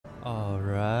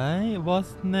Alright,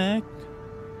 what's next?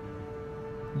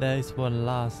 There is one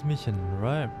last mission,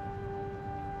 right?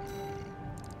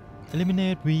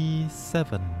 Eliminate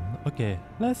V7. Okay,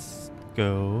 let's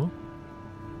go.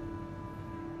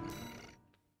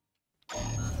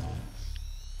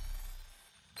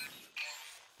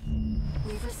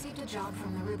 We've received a job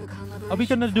from the RUBICON Liberation. Are we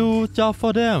gonna do job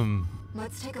for them?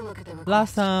 Let's take a look at the request.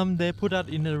 Last time they put us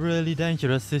in a really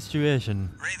dangerous situation.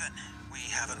 Raven, we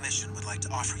have a mission we'd like to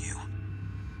offer you.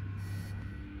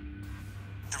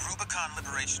 The Rubicon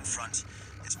Liberation Front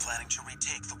is planning to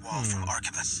retake the wall from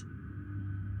Archivus.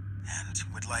 And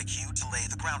we'd like you to lay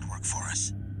the groundwork for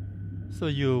us. So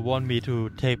you want me to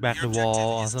take back the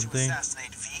wall or something? Your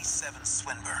objective is to assassinate V7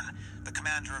 Swinburne, the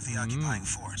commander of the occupying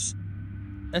force.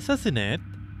 Assassinate?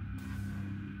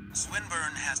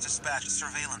 Swinburne has dispatched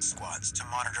surveillance squads to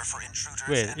monitor for intruders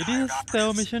Wait, and it hired is stealth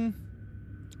operatives. mission?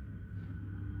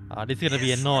 This is gonna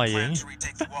be If your plan annoying. to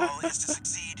retake the wall is to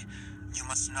succeed, you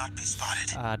must not be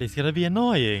spotted. This is gonna be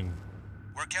annoying.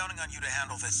 We're counting on you to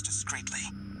handle this discreetly.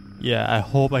 Yeah, I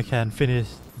hope I can finish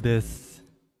this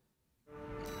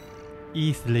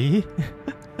easily.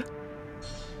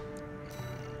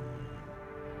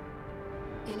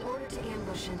 In order to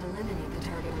ambush and eliminate the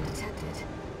target undetected,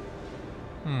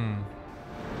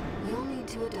 you'll need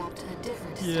to adopt a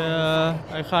different style Yeah, of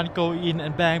fighting. I can't go in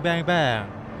and bang bang bang.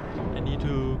 I need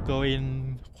to go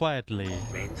in quietly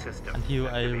Main system until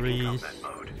I activating reach, combat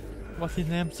mode. what's his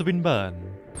name? Swinburne.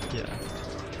 Yeah.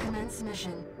 Commence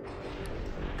mission.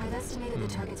 I've estimated the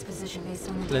target's position based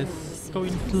on the data we Let's received. go in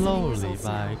Sending slowly results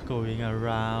by now. going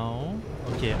around.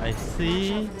 Okay, I Watch out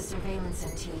see. for the surveillance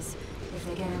MTs. If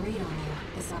they get a read on you,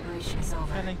 this operation is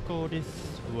over. Can I go this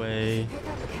If way? you pick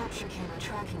up a capture camera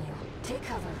tracking you, take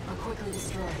cover or quickly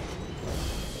destroy it.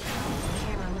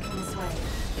 Camera looking this way.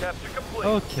 Capture complete.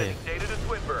 Okay. Sending data to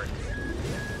Swinburne.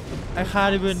 I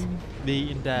can't even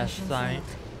be in that Mission side.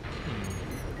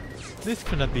 failed. This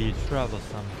gonna be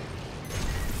troublesome.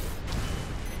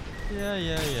 Yeah.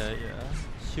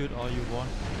 Shoot all you want.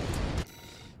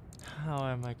 How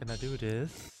am I gonna do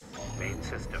this? Main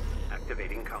system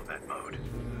activating combat mode.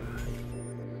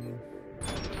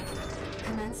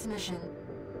 Commence mission.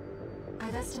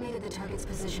 I've estimated the target's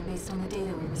position based on the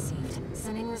data we received.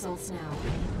 Sending results now.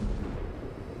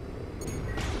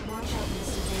 Watch out for the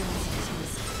surveillance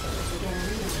MTs. If they get a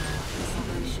read on you, this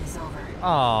operation is over.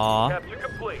 Aww. Capture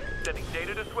complete. Sending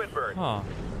data to Swinburne. Huh.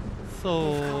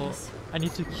 So I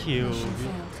need to kill Mission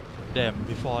failed. them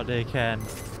before they can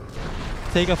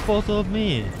take a photo of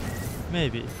me.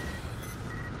 Maybe.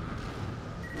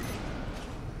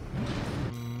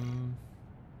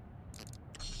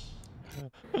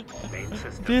 Main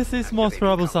system This is more activating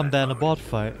troublesome combat than a mode. bot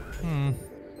fight.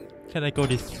 Can I go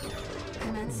this?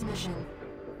 Commence mission.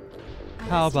 I've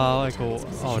How about I estimated the go?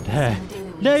 target's Oh, position there. based on the data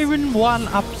we There received. even one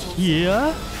up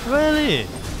here? Really? Watch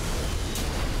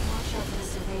out for the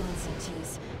surveillance MTs.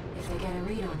 If they get a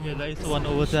read on Yeah, you, there is this one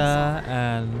over operation is there, over.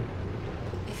 and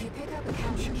If you pick up a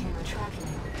capture camera tracking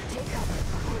you, take cover or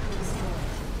quickly destroy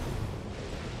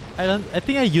it. I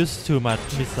think I used too much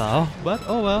missile, but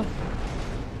oh well.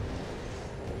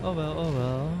 Oh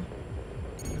well.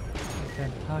 I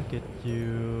can target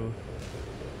you.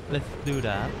 Let's do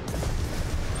that.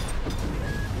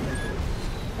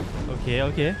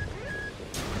 Okay.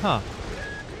 Huh.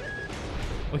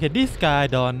 Okay, this guy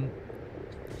don't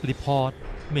report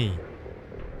me.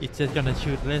 It's just gonna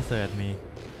shoot laser at me.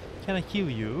 Can I kill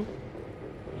you?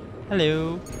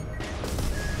 Hello.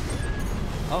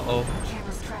 Uh-oh.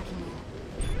 Camera's tracking you.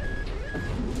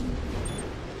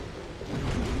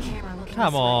 Camera looking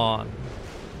Come this way. on.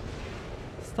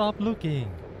 Stop looking.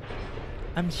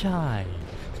 I'm shy.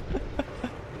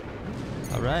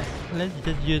 Alright, let's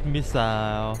just use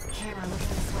missile. Camera looking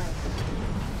this way.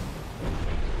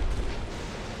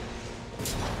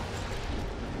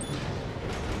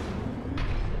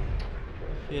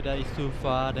 Okay, that is too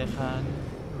far, they can't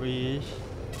reach.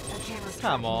 The camera's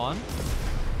Come tracking you. on.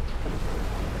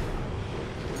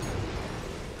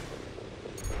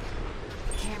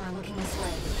 Camera looking this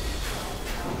way.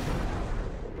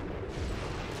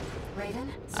 Raven?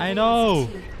 I know.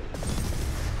 surveillance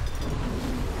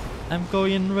I'm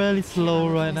going really slow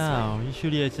right now.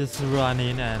 Usually I just run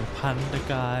in and punch the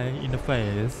guy in the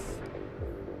face.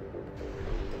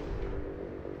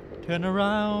 Turn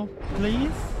around,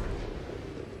 please.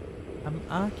 I'm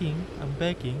asking, I'm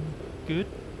begging. Good.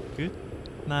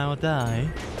 Now die.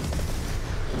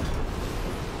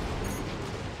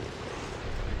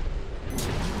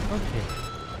 Okay.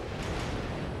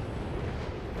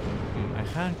 I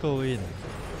can't go in.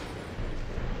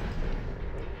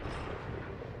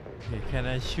 Okay, can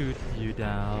I shoot you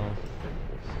down?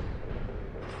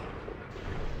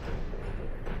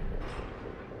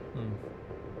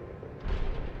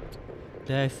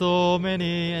 There's so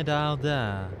many down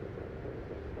there.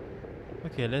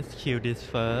 Okay, let's kill this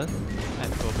first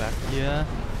and go back here.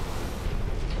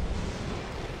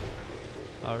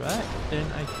 Alright, then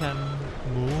I can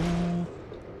move.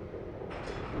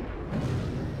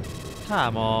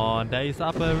 Come on, there is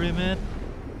upper limit.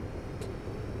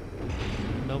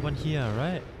 No one here,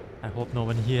 right? I hope no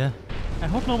one here. I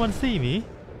hope no one see me.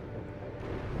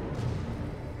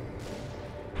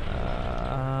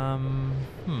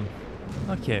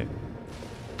 Okay.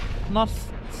 Not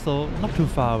too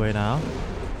far away now.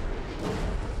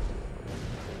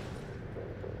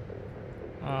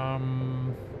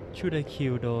 Should I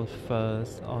kill those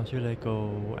first or should I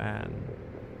go and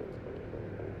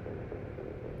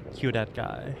kill that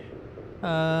guy?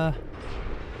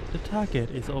 The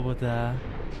target is over there.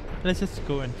 Let's just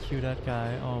go and kill that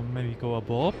guy or maybe go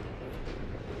above.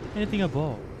 Anything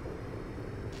above?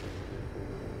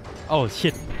 Oh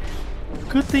shit.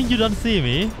 Good thing you don't see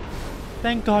me.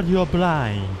 Thank God you are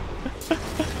blind.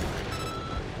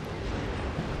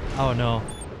 Oh no.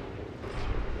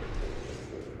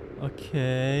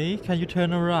 Okay, can you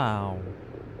turn around?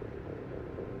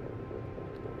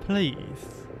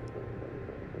 Please.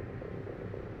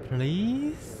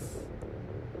 Please?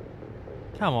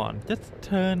 Come on, just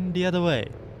turn the other way.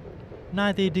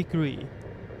 90 degrees.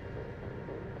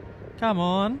 Come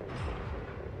on.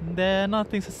 There's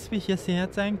nothing suspicious here.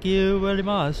 Thank you very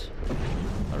much.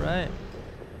 Alright.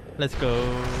 Let's go.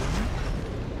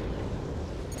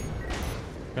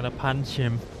 Gonna punch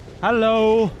him.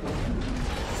 Hello!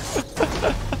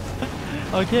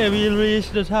 Okay, we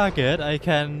reached the target. I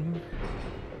can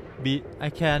be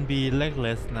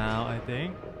legless now, I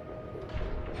think.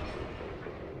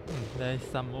 There's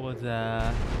some over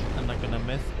there. I'm not gonna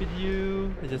mess with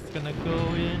you. I'm just gonna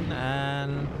go in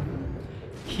and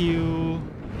kill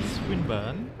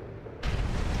Swinburne.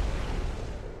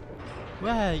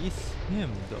 Where is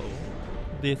him though?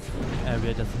 This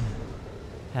area doesn't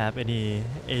have any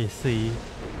AC.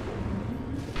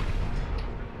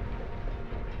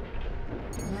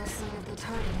 No sign of the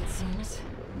target, it seems.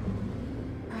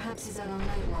 Perhaps he's out on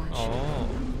night watch. Oh,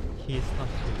 he's not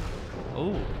here.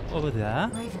 Oh, over there?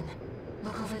 Raven,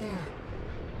 look over there.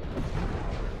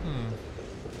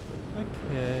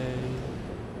 Okay.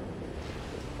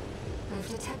 I've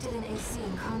detected an AC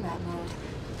in combat mode.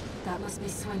 That must be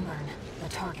Swinburne, the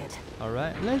target.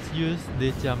 Alright, let's use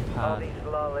this jump All pad. these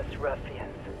lawless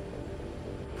ruffians.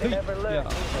 They Hey, never learn. yeah.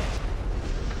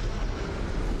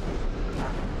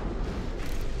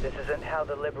 This isn't how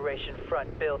the Liberation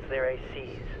Front builds their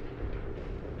ACs.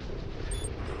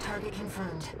 Target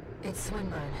confirmed. It's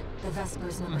Swinburne, the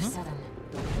Vesper's number 7.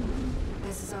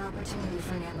 This is our opportunity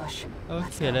for an ambush.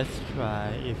 Okay, let's try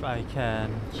if I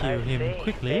can kill I him see,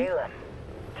 quickly. Galen.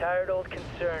 Tired old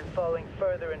concern falling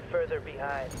further and further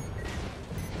behind.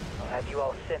 I'll have you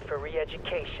all sent for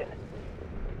re-education.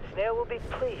 Snail will be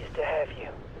pleased to have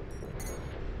you.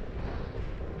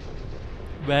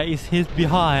 Where is his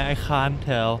behind? I can't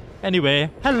tell.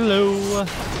 Anyway, hello!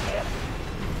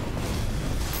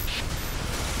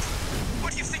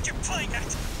 What do you think you're playing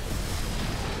at?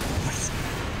 Wait,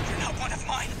 you're not one of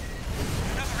mine.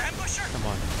 Another ambusher? Come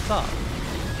on, stop.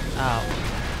 Ow.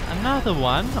 Another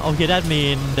one? Okay, that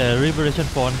means the Liberation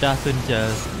Front doesn't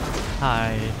just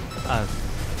hide us.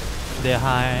 They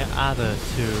hide others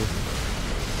too. I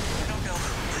don't know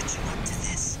who put you up to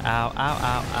this. Ow, ow,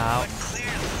 ow, ow. But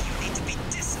clearly you need to be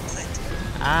disciplined.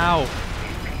 Ow!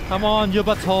 Come on, your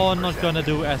baton not gonna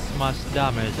do as much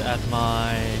damage as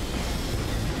my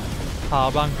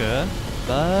power bunker,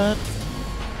 but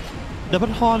the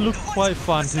baton looks quite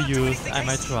fun to use. I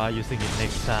might try using it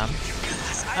next time.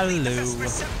 Hello.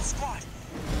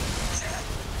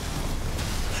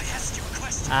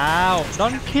 Ow!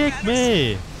 Don't kick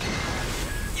me!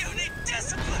 You need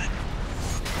discipline.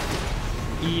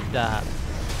 Eat that.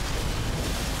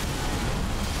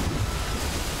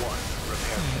 One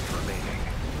repairman remaining.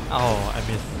 Oh, I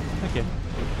missed. Okay.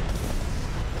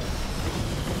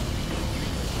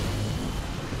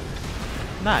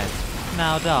 Nice.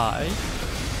 Now die.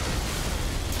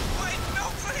 Wait, no,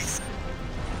 please.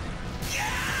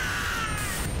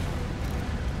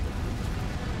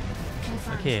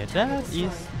 Confirmed. Okay, Target that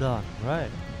destroyed. is done,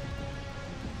 right?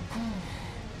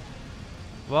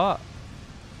 What?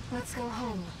 Let's go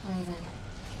home, Raven.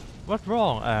 What's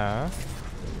wrong, Air?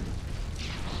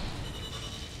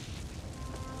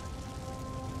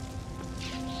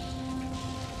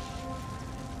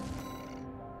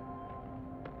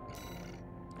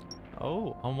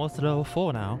 Oh, almost level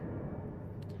 4 now.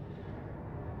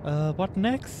 What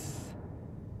next?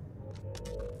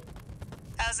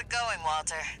 How's it going,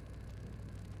 Walter?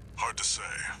 Hard to say.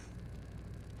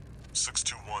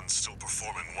 621's still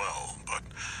performing well, but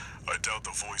I doubt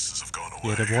the voices have gone away.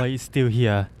 Yeah, the voice is still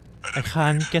here. I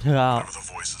can't get her out. Whatever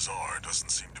the voices are, doesn't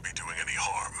seem to be doing any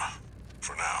harm.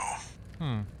 For now.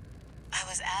 I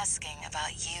was asking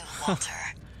about you, Walter.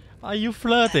 Are you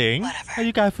flirting? Whatever. Are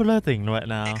you guys flirting right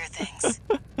now? Bigger things.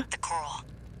 The coral.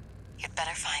 You'd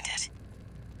better find it.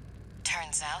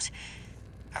 Turns out,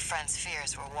 our friend's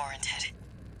fears were warranted.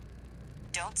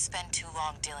 Don't spend too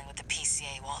long dealing with the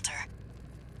PCA, Walter.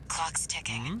 Clock's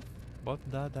ticking. What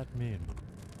does that mean?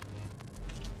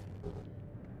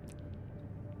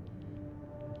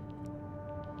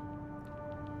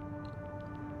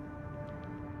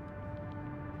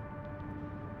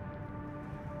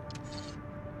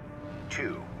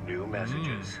 Two new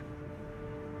messages.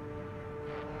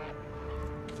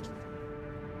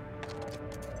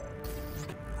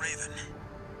 Raven,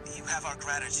 you have our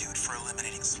gratitude for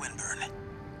eliminating Swinburne.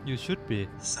 You should be.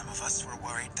 Some of us were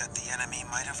worried that the enemy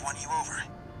might have won you over.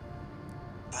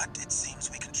 But it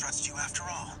seems we can trust you after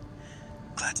all.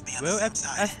 Glad to be on Well, the same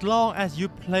side. as long as you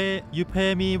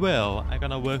pay me well, I'm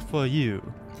gonna work for you.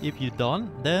 If you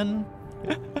don't, then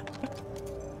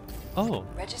oh,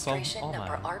 Registration from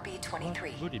number online.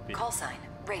 RB23. What would it be? Call sign,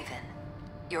 Raven.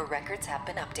 Your records have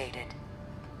been updated.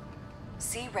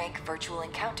 C-rank virtual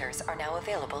encounters are now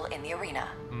available in the arena.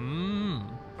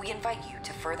 We invite you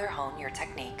to further hone your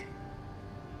technique.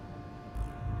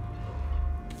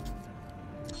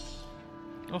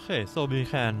 Okay, so we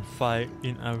can fight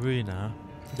in arena.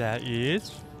 There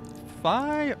is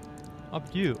 5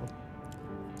 of you.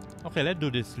 Okay, let's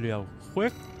do this real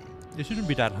quick. It shouldn't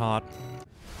be that hard.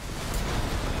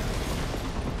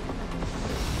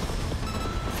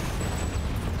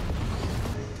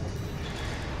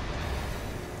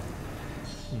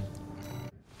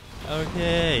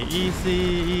 Okay,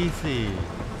 easy.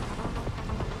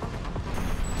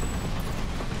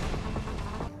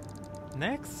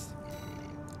 Next.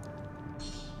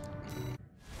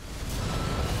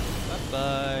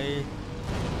 Bye.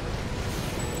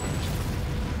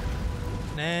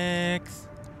 Next.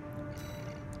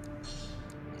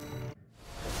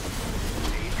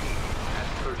 AP at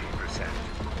 30%.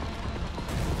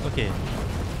 Okay.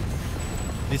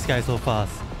 This guy so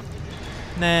fast.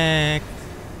 Next.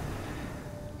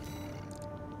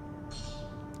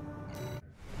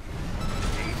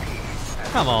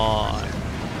 Come on.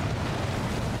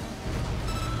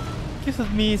 Gives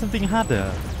me something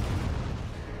harder.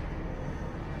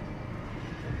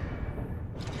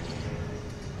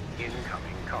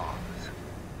 Incoming comms.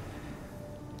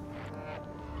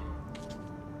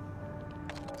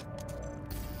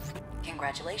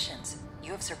 Congratulations.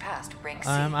 You have surpassed rank C.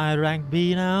 I rank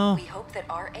B now. We hope that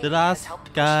our aid The has last helped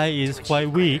push guy you is to quite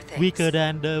achieve weak, greater weaker things.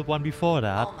 than the one before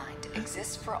that. All Mind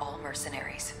exists for all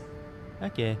mercenaries.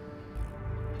 Okay.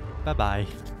 Bye bye.